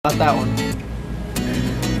Not that one.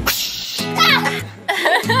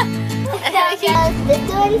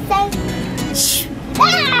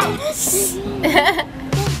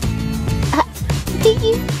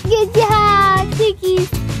 Tickies, good job, Tickies.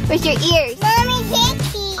 Where's your ears? Mommy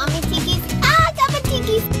Tickies. Mommy Tickies. Ah, I got my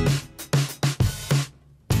Tickies.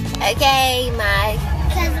 Okay, my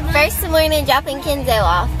first morning dropping Kenzo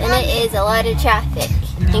off, and it is a lot of traffic.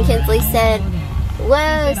 And Kinsley said,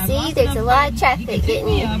 "Whoa, see, there's a lot of traffic getting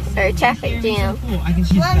you, or a traffic jam."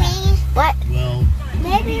 Mommy, What?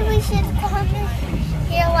 maybe we should come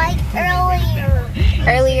here like earlier.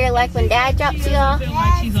 Earlier, like when Dad drops you off?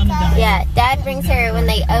 Yeah, Dad brings her when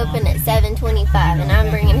they open at 7:25, and I'm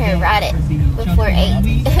bringing her right at before 8.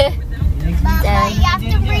 But you have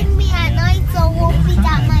to bring me at night so it won't be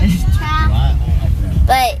that much traffic.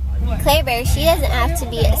 But Claire Bear, she doesn't have to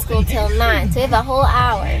be at school till 9, so we have a whole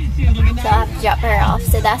hour. So I have to drop her off,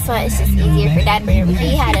 so that's why it's just easier for Dad to bring her. But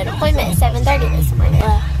he had an appointment at 7:30 this morning. I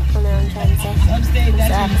don't know what I'm trying to say. So I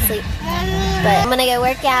have to sleep. But I'm gonna go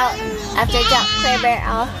work out after I drop Claire Bear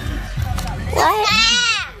off. What?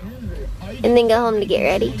 And then go home to get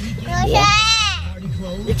ready. Yeah.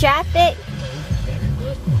 The traffic.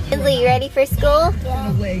 Kinsley, you ready for school?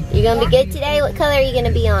 Yeah. You gonna be good today? What color are you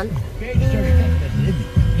gonna be on?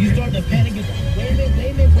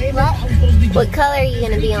 What color are you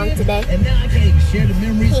gonna be on today? Pink.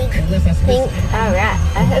 Pink. Alright.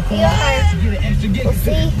 I hope you are. We'll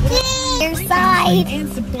see. Your side.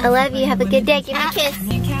 I love you. Have a good day. Give me a kiss.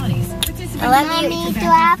 I love you. Mommy, do I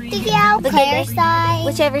have to go Claire's side?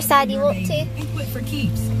 Whichever side you want to.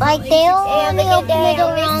 Like they all Have a good day. middle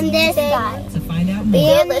on this side. Be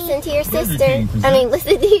good. Listen to your sister. I mean,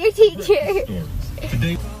 listen to your teacher.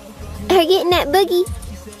 Her getting that boogie.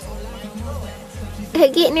 Her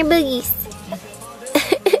getting her boogies.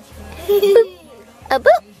 Boop. A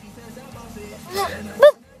boop.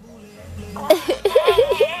 Boop.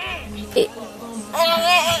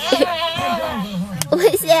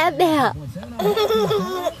 What's that about?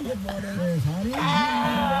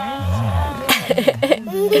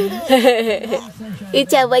 You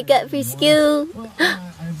try to wake up for school.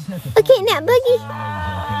 Okay, that boogie.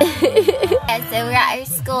 Yeah, so we're at our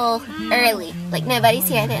school early. Like nobody's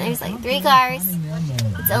here. I think there's like 3 cars.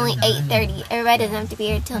 It's only 8:30. Everybody doesn't have to be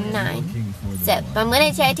here till 9. So I'm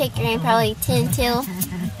gonna try to take her in probably 10 till.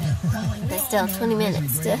 But still 20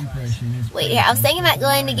 minutes to wait here. I was thinking about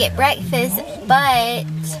going to get breakfast, but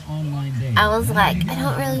I was like, I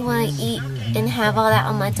don't really want to eat and have all that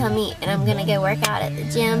on my tummy, and I'm gonna go work out at the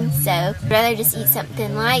gym. So I'd rather just eat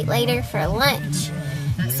something light later for lunch.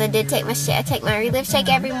 So I did take my shake. I take my Relive shake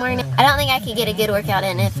every morning. I don't think I could get a good workout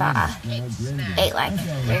in if I ate like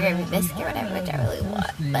burger or biscuit or whatever, which I really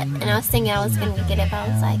want. But and I was thinking I was gonna get it, but I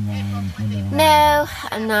was like, no,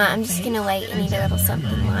 I'm not. I'm just gonna wait and eat a little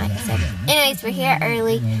something light. So, anyways, we're here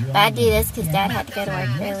early, but I do this because Dad had to go to work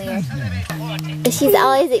earlier. She's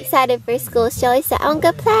always excited for school. She always said, "I want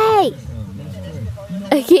to go play."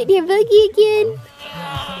 I get your boogie again.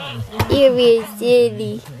 You're real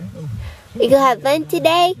silly. We gonna have fun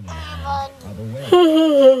today?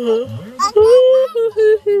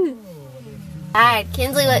 Alright,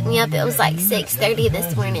 Kinsley woke me up. It was like 6:30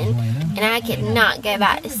 this morning, and I could not go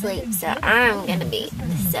back to sleep, so I'm gonna be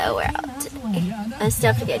so out today. I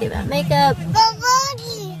still have to go do my makeup,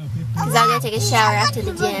 because I'll go take a shower after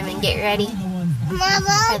the gym and get ready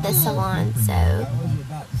for the salon, so.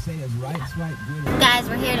 Yeah. Guys,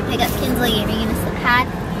 we're here to pick up Kinsley. Are you gonna say hi?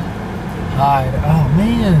 Hide. Oh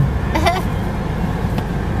man.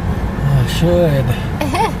 I should.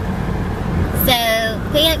 So,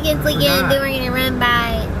 pick up Kinsley again, then we're gonna run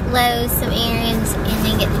by Lowe's, some errands, and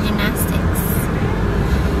then get the gymnastics.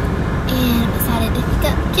 And I'm excited to pick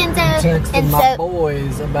up Kenzo. Texting And my so,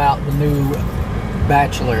 boys about the new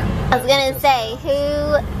Bachelor. I was gonna say,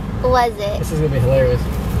 who was it? This is gonna be hilarious.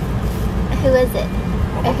 Who was it?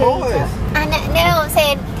 My Or who you boys. told? I know, no, I'm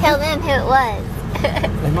saying, tell them who it was.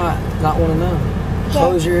 They might not want to know. Yeah.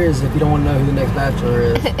 Close your ears if you don't want to know who the next Bachelor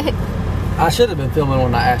is. I should have been filming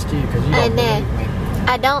when I asked you because you I don't know. believe me.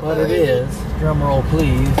 I don't But it believe you. is. Drum roll,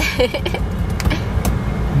 please.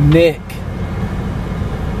 Nick.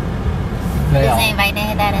 Does anybody know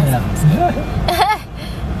who that is? Yeah.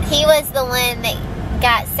 He was the one that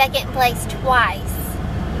got second place twice.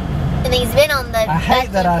 And he's been on the I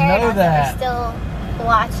hate that I know that. We're still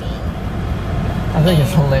watching. I think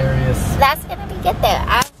it's hilarious. That's gonna be good though.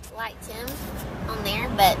 I liked him on there,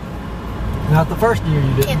 but Not the first year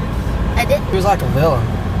you didn't. I didn't. He was like a villain.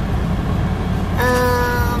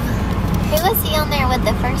 Who was he on there with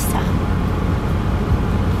the first time?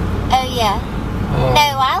 Oh yeah.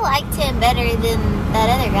 No, I liked him better than that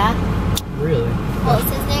other guy. Really? What was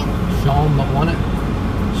his name? Sean won it?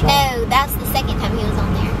 No, that's the second time he was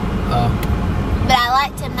on there. Oh. But I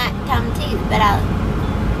liked him that time too. But I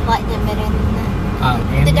liked him better than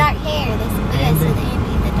Andy? the dark hair. Yeah, so the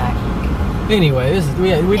Andy, the dark hair. Anyway, this is we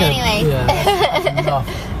don't. Anyway. Yeah, that's enough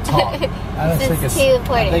talk. I just This think is it's too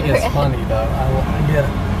important. I think it's funny though. I get it.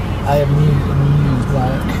 I am amused by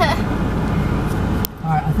it. All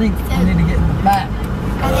right, I think I need to get in the back.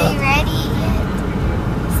 Are they ready yet?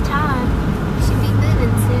 It's time. Should be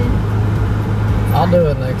moving soon. I'll do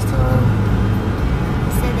it next time.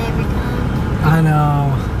 You said every time. I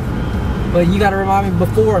know. But you got to remind me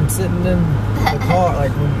before I'm sitting in the car,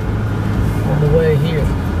 like on the way here.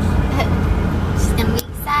 She's gonna be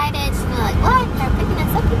excited. She's gonna be like, what? They're picking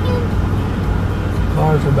us up again?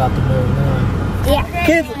 Cars are about to move now. Yeah.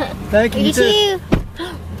 Kids, thank you. Look at you.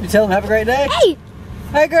 You tell them have a great day. Hey!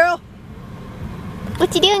 Hey, girl.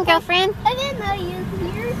 What you doing, girlfriend? I didn't know you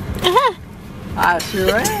were here. I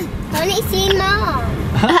sure am. I only seen Mom.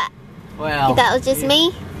 Well, That was just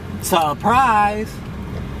me? surprise.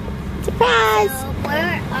 Surprise! So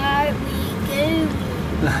where are we going?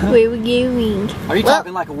 Where we going? Are you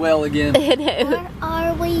talking like a well again? No. Where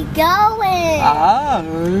are we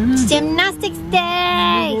going? Gymnastics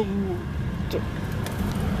day!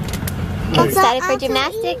 Excited for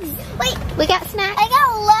gymnastics? Wait, We got snacks? I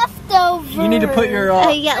got leftovers. You need to put your Oh,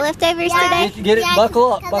 you got leftovers today? get it.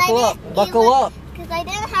 Buckle up. Buckle up. Buckle up. Because I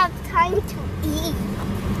didn't have time to eat.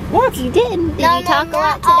 What? You didn't? Did you talk a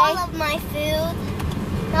lot not all today? of my food.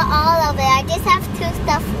 Not all of it. I just have 2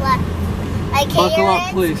 stuff left. My Buckle up,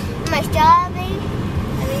 carrots, please. my strawberry,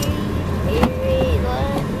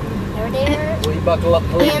 Will you buckle up,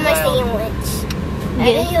 please? and my sandwich. I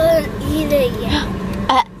didn't eat it yet.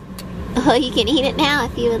 Oh, you can eat it now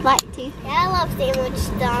if you would like to. Yeah, I love sandwich,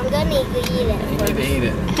 so I'm gonna eat it. You need to eat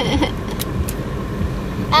it.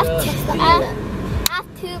 I have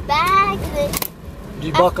 2 bags. Did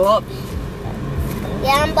you buckle up?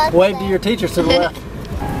 Yeah, I'm buckled. Wave to your teacher to the left.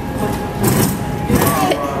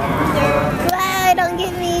 Wow, don't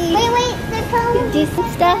get me. Wait, they're coming. Do some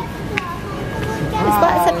stuff. There's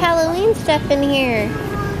lots of Halloween stuff in here.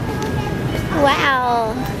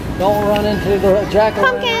 Wow. Don't run into the jack-o'-lantern.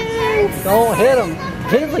 Pumpkins! Don't hit them.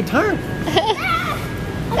 Kinsley, turn. Okay,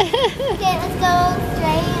 let's go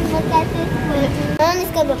straight and look at this one. I'm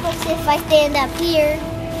just gonna push if I stand up here.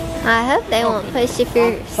 I hope they won't push if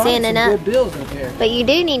you're standing up. Good deals in here. But you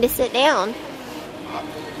do need to sit down.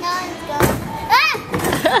 No, let's go. Ah!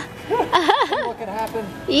 What could happen?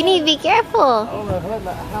 You need to be careful. I don't know how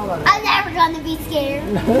that. I'm never gonna be scared.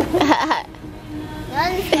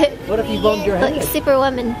 What if you bumped your Like head?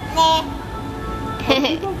 Superwoman. Nah,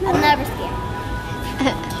 I'm never scared.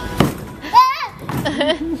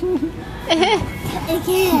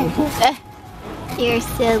 Again. You're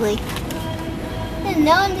silly.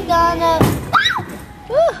 No one's gonna.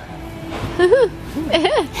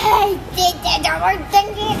 Hey, did the wrong thing.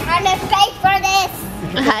 I'm gonna pay for this.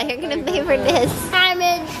 You're gonna pay for this. I'm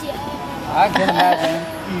in. I can imagine.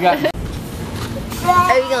 You got.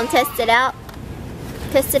 Are you gonna test it out?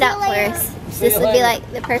 Test it out for us. This would be like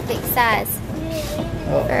the perfect size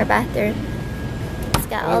for a bathroom. It's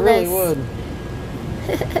got all It really those. would.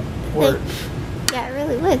 Work. Yeah, it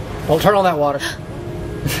really would. Don't turn on that water.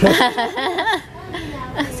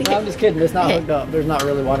 No, I'm just kidding. It's not hooked up. There's not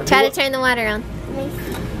really water. Try to turn the water on.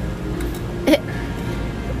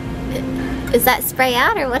 Is that spray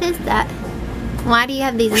out or what is that? Why do you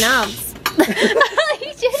have these knobs? You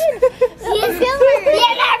should.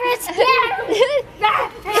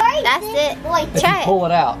 That's it. Boy, If Try you it. pull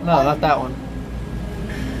it out. No, not that one.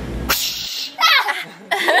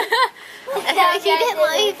 You didn't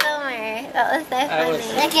let me film her. That was so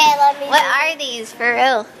funny. okay, let me. What are these for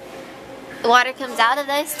real? The water comes out of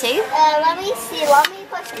those too? Let me see. Let me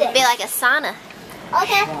push It'd be this. like a sauna.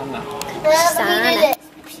 Okay. Oh, no. Let me do this.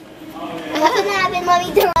 What's gonna happen? Let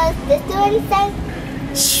me do this. Do anything?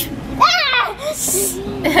 Ah! Is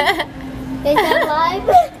that live?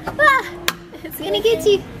 It's gonna get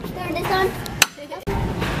you. Turn this on.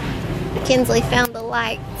 Kinsley found the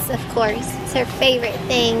lights, of course. It's her favorite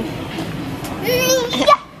thing.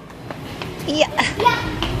 Yeah. You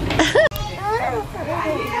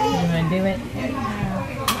wanna do it?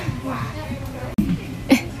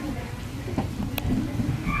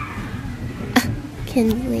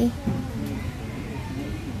 Kinsley.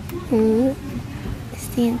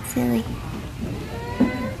 Stand silly.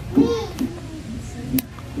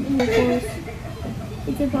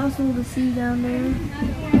 Is it possible to see down there?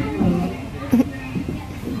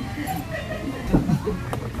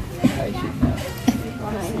 I should know. I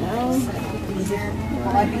know.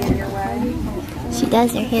 Might be in your way. She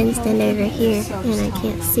does her handstand over here, and I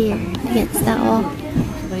can't see her against that wall.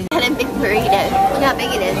 Got a big burrito. Look how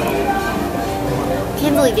big it is.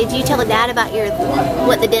 Kinsley, did you tell Dad about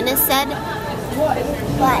what the dentist said? What?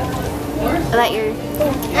 About your...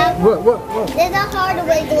 What? There's a hard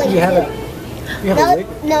wiggly. You have a wig?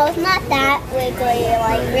 No, it's not that wiggly,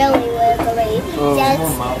 like really wiggly.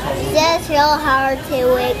 Just real hard to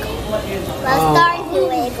wiggle. Let's start to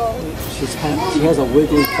wiggle. She has a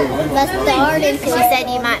wiggly thing. Let's start to She said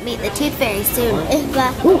you might meet the tooth fairy soon.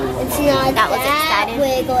 But it's not That was that exciting.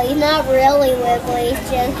 wiggly. It's not really wiggly. It's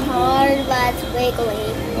just hard, but it's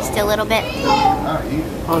wiggly. Just a little bit. I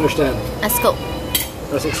understand. Let's go.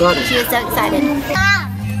 That's exciting. She was so excited.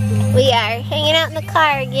 We are hanging out in the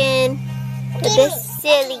car again with the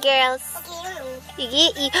silly girls. You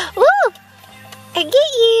get you. Woo! I get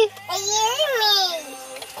you.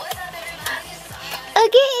 I'm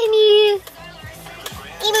getting you.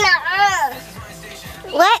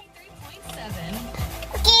 What?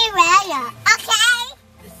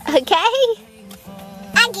 Okay.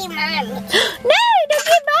 I give mommy. No, don't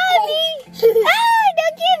get mommy. Oh,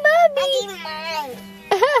 don't get mommy. Mine.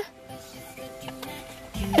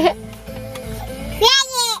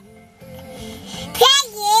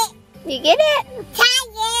 You get it? Tag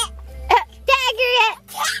her yet?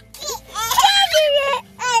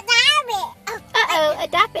 Uh-oh,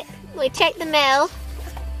 adopt it. We checked the mail.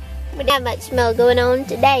 We don't have much mail going on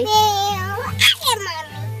today.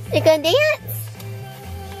 You gonna dance?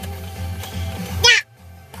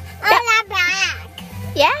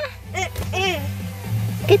 Yeah?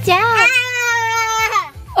 Good job.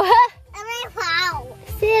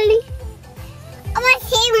 Silly.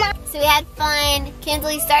 So we had fun.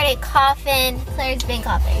 Kinsley started coughing. Claire's been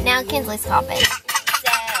coughing. Now Kinsley's coughing. So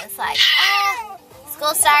it's like,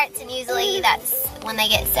 school starts and usually that's when they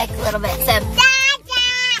get sick a little bit. So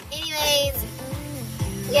anyways,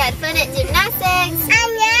 we had fun at gymnastics.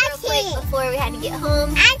 Real quick before we had to get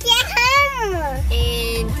home.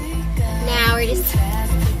 And now we're just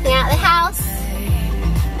cleaning out the house.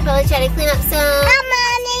 Probably try to clean up some.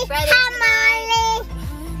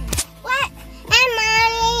 What? Hey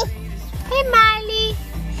Marley.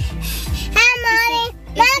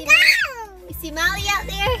 You see Molly out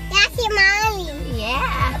there?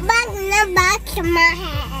 Yeah.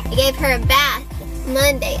 I gave her a bath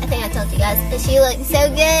Monday. I think I told you guys. And she looked so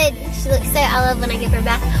good. She looked so, I love when I give her a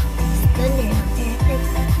bath. It's thunder out there, I think.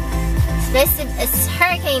 A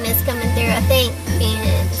hurricane is coming through, I think.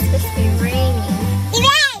 And it's supposed to be raining.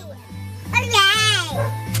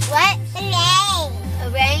 What? A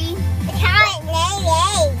rain?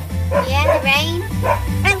 Yeah, the rain.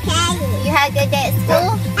 You had a good day at school?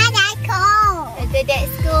 A good day at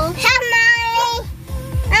school?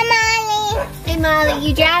 Hey Molly,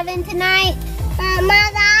 you driving tonight?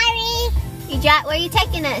 Where are you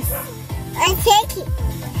taking us?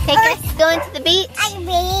 Take us going to the beach?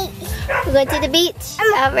 We're going to the beach?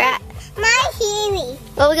 Alright.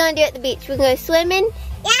 What are we going to do at the beach? We're going to go swimming?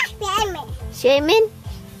 Swimming?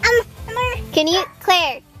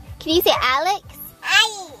 Claire, can you say Alex?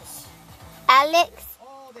 Alex?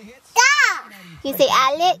 Can you say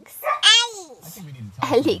Alex?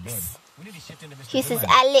 Alex. She says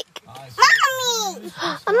Alec.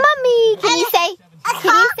 Mommy! Can you say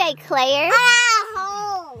Claire?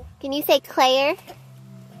 Can you say Claire?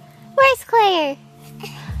 Where's Claire?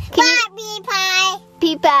 Pie.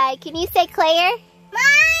 Can you say Claire?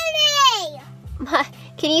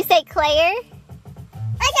 Can you say Claire?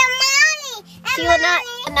 She will not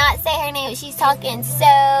say her name. She's talking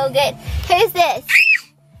so good. Who's this?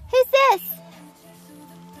 Who's this?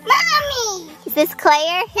 Is this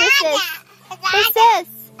Claire? Who's this?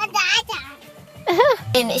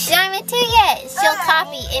 And she's not even 2 yet. She'll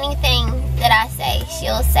copy anything that I say.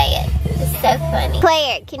 She'll say it. It's so funny.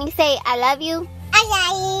 Claire, can you say I love you? I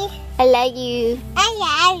love you.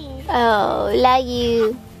 Oh, love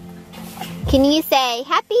you. Can you say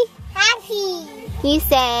happy? Can you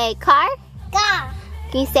say car?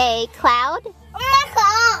 Can you say cloud?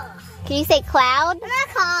 Can you say cloud?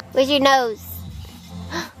 Where's your nose?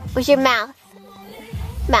 Where's your mouth?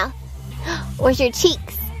 Where's your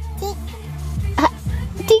cheeks?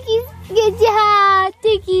 Tickies. Good job,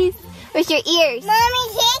 Tickies. Where's your ears?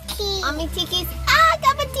 Mommy Tickies. Ah, I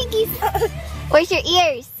got my Tickies. Where's your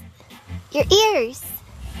ears? Your ears.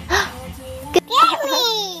 Good.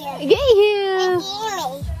 Get you.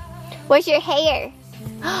 Where's your hair?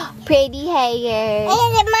 Pretty hair.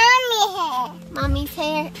 Mommy's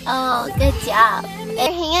hair. Oh, good job.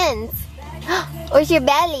 Your hands. Where's your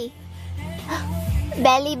belly?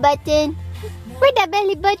 Belly button. Where's that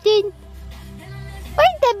belly button?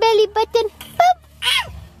 Where's that belly button? Boop.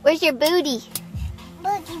 Where's your booty?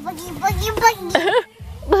 Boogie, boogie, boogie, boogie.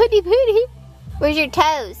 Booty, booty. Where's your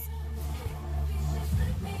toes?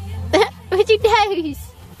 Where's your toes?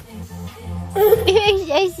 You're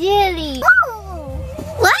so silly.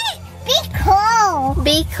 What? Be cool.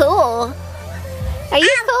 Be cool. Are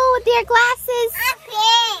you cool with your glasses?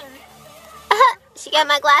 She got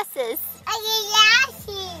my glasses.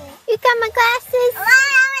 You got my glasses?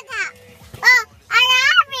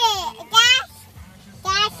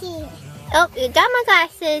 Oh, you got my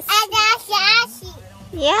glasses.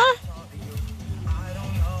 Yeah?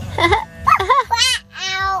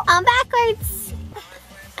 I'm backwards.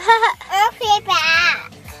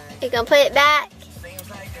 You gonna put it back?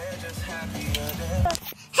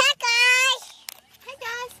 Hi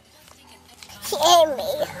guys. She ate me.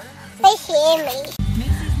 She ate me.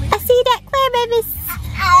 I see that clear, babies.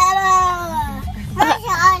 What's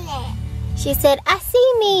on it? She said, I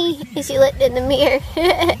see me. And she looked in the mirror.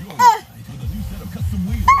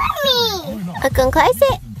 I can close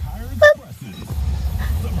it. Boop.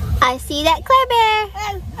 I see that Claire Bear.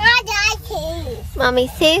 Mommy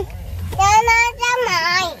too. Hey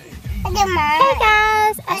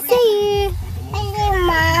guys, I see you.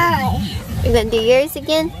 You're gonna do yours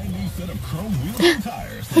again?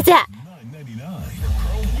 What's that?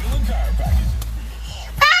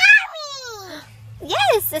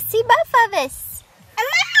 Yes, I see both of us.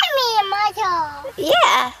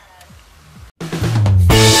 Yeah.